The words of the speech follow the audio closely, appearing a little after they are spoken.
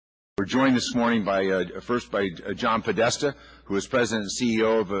We're joined this morning by first by John Podesta, who is President and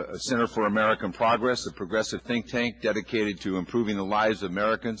CEO of a Center for American Progress, a progressive think tank dedicated to improving the lives of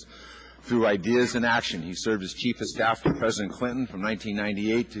Americans through ideas and action. He served as Chief of Staff to President Clinton from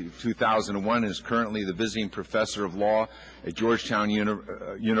 1998 to 2001 and is currently the visiting professor of law at Georgetown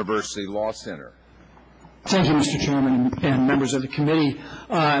University Law Center. Thank you, Mr. Chairman and members of the committee.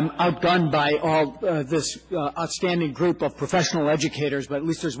 I'm outgunned by all this outstanding group of professional educators, but at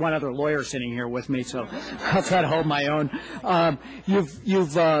least there's one other lawyer sitting here with me, so I'll try to hold my own.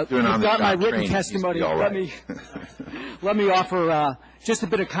 You've got my written testimony. Right. Let me offer just a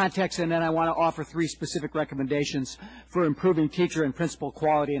bit of context, and then I want to offer three specific recommendations for improving teacher and principal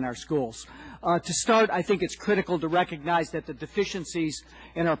quality in our schools. To start, I think it's critical to recognize that the deficiencies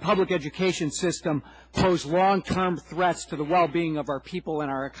in our public education system pose long-term threats to the well-being of our people and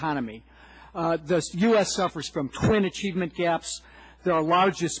our economy. The U.S. suffers from twin achievement gaps. There are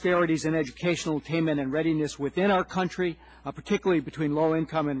large disparities in educational attainment and readiness within our country, particularly between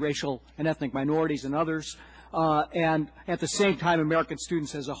low-income and racial and ethnic minorities and others. And at the same time, American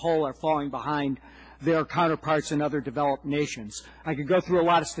students as a whole are falling behind their counterparts in other developed nations. I could go through a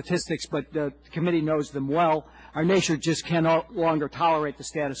lot of statistics, but the committee knows them well. Our nation just can no longer tolerate the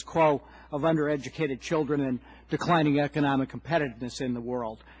status quo of undereducated children and declining economic competitiveness in the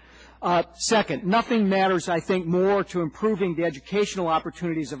world. Second, nothing matters, I think, more to improving the educational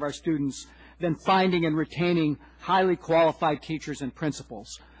opportunities of our students than finding and retaining highly qualified teachers and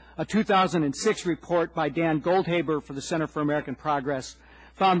principals. A 2006 report by Dan Goldhaber for the Center for American Progress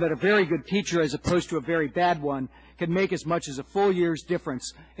found that a very good teacher, as opposed to a very bad one, can make as much as a full year's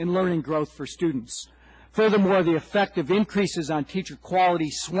difference in learning growth for students. Furthermore, the effect of increases on teacher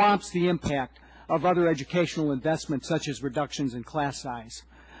quality swamps the impact of other educational investments, such as reductions in class size.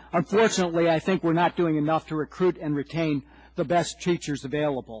 Unfortunately, I think we're not doing enough to recruit and retain the best teachers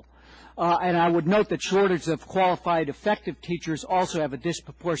available. And I would note that shortages of qualified, effective teachers also have a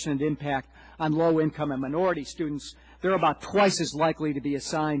disproportionate impact on low-income and minority students. They're about twice as likely to be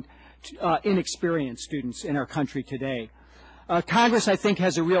assigned to, inexperienced students in our country today. Congress, I think,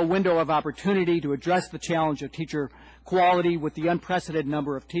 has a real window of opportunity to address the challenge of teacher quality with the unprecedented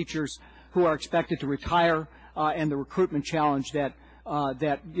number of teachers who are expected to retire and the recruitment challenge that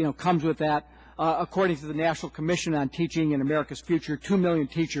comes with that. According to the National Commission on Teaching in America's Future, 2 million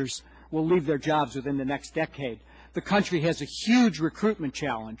teachers will leave their jobs within the next decade. The country has a huge recruitment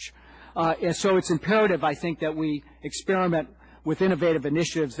challenge. And so it's imperative, I think, that we experiment with innovative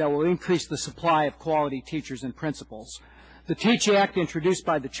initiatives that will increase the supply of quality teachers and principals. The TEACH Act, introduced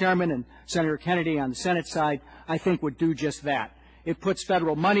by the chairman and Senator Kennedy on the Senate side, I think would do just that. It puts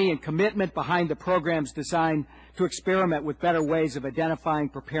federal money and commitment behind the programs designed to experiment with better ways of identifying,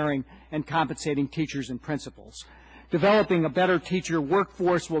 preparing, and compensating teachers and principals. Developing a better teacher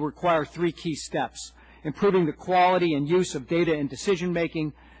workforce will require three key steps: improving the quality and use of data in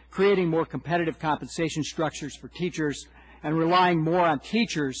decision-making, creating more competitive compensation structures for teachers, and relying more on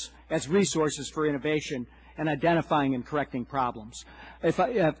teachers as resources for innovation and identifying and correcting problems. If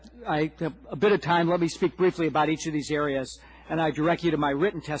I have a bit of time, let me speak briefly about each of these areas, and I direct you to my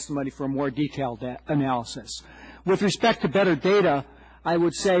written testimony for a more detailed analysis. With respect to better data, I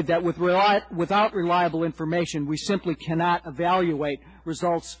would say that without reliable information, we simply cannot evaluate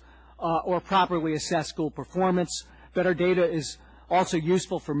results or properly assess school performance. Better data is also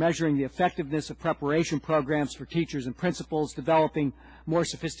useful for measuring the effectiveness of preparation programs for teachers and principals, developing more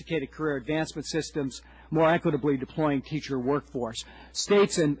sophisticated career advancement systems, more equitably deploying teacher workforce.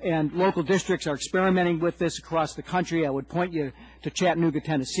 States and local districts are experimenting with this across the country. I would point you to Chattanooga,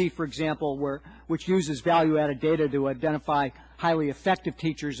 Tennessee, for example, which uses value-added data to identify highly effective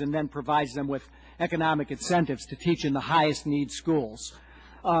teachers and then provides them with economic incentives to teach in the highest need schools.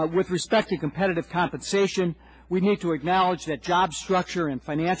 With respect to competitive compensation, we need to acknowledge that job structure and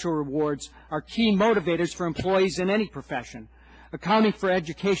financial rewards are key motivators for employees in any profession. Accounting for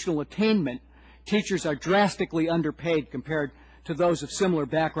educational attainment, teachers are drastically underpaid compared to those of similar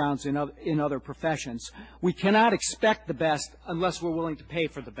backgrounds in other professions. We cannot expect the best unless we're willing to pay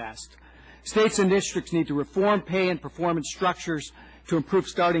for the best. States and districts need to reform pay and performance structures to improve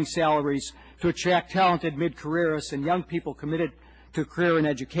starting salaries, to attract talented mid-careerists and young people committed to a career in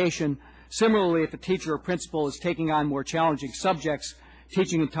education. Similarly, if a teacher or principal is taking on more challenging subjects,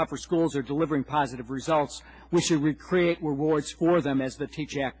 teaching in tougher schools, or delivering positive results, we should create rewards for them, as the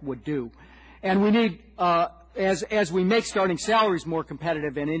TEACH Act would do. And we need, as we make starting salaries more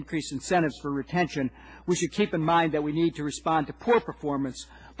competitive and increase incentives for retention, we should keep in mind that we need to respond to poor performance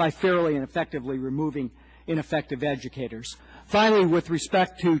by fairly and effectively removing ineffective educators. Finally, with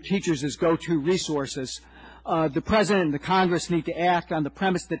respect to teachers as go-to resources, The President and the Congress need to act on the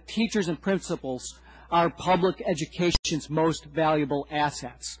premise that teachers and principals are public education's most valuable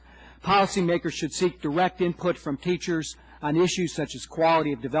assets. Policymakers should seek direct input from teachers on issues such as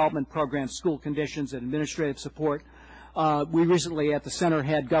quality of development programs, school conditions, and administrative support. We recently at the center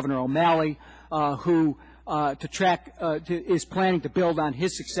had Governor O'Malley, who is planning to build on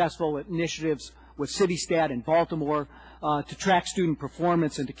his successful initiatives with CityStat in Baltimore to track student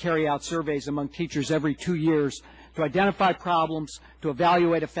performance and to carry out surveys among teachers every 2 years to identify problems, to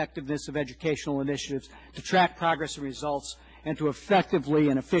evaluate effectiveness of educational initiatives, to track progress and results, and to effectively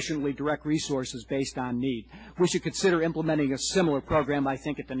and efficiently direct resources based on need. We should consider implementing a similar program, I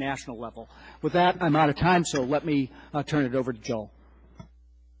think, at the national level. With that, I'm out of time, so let me turn it over to Joel.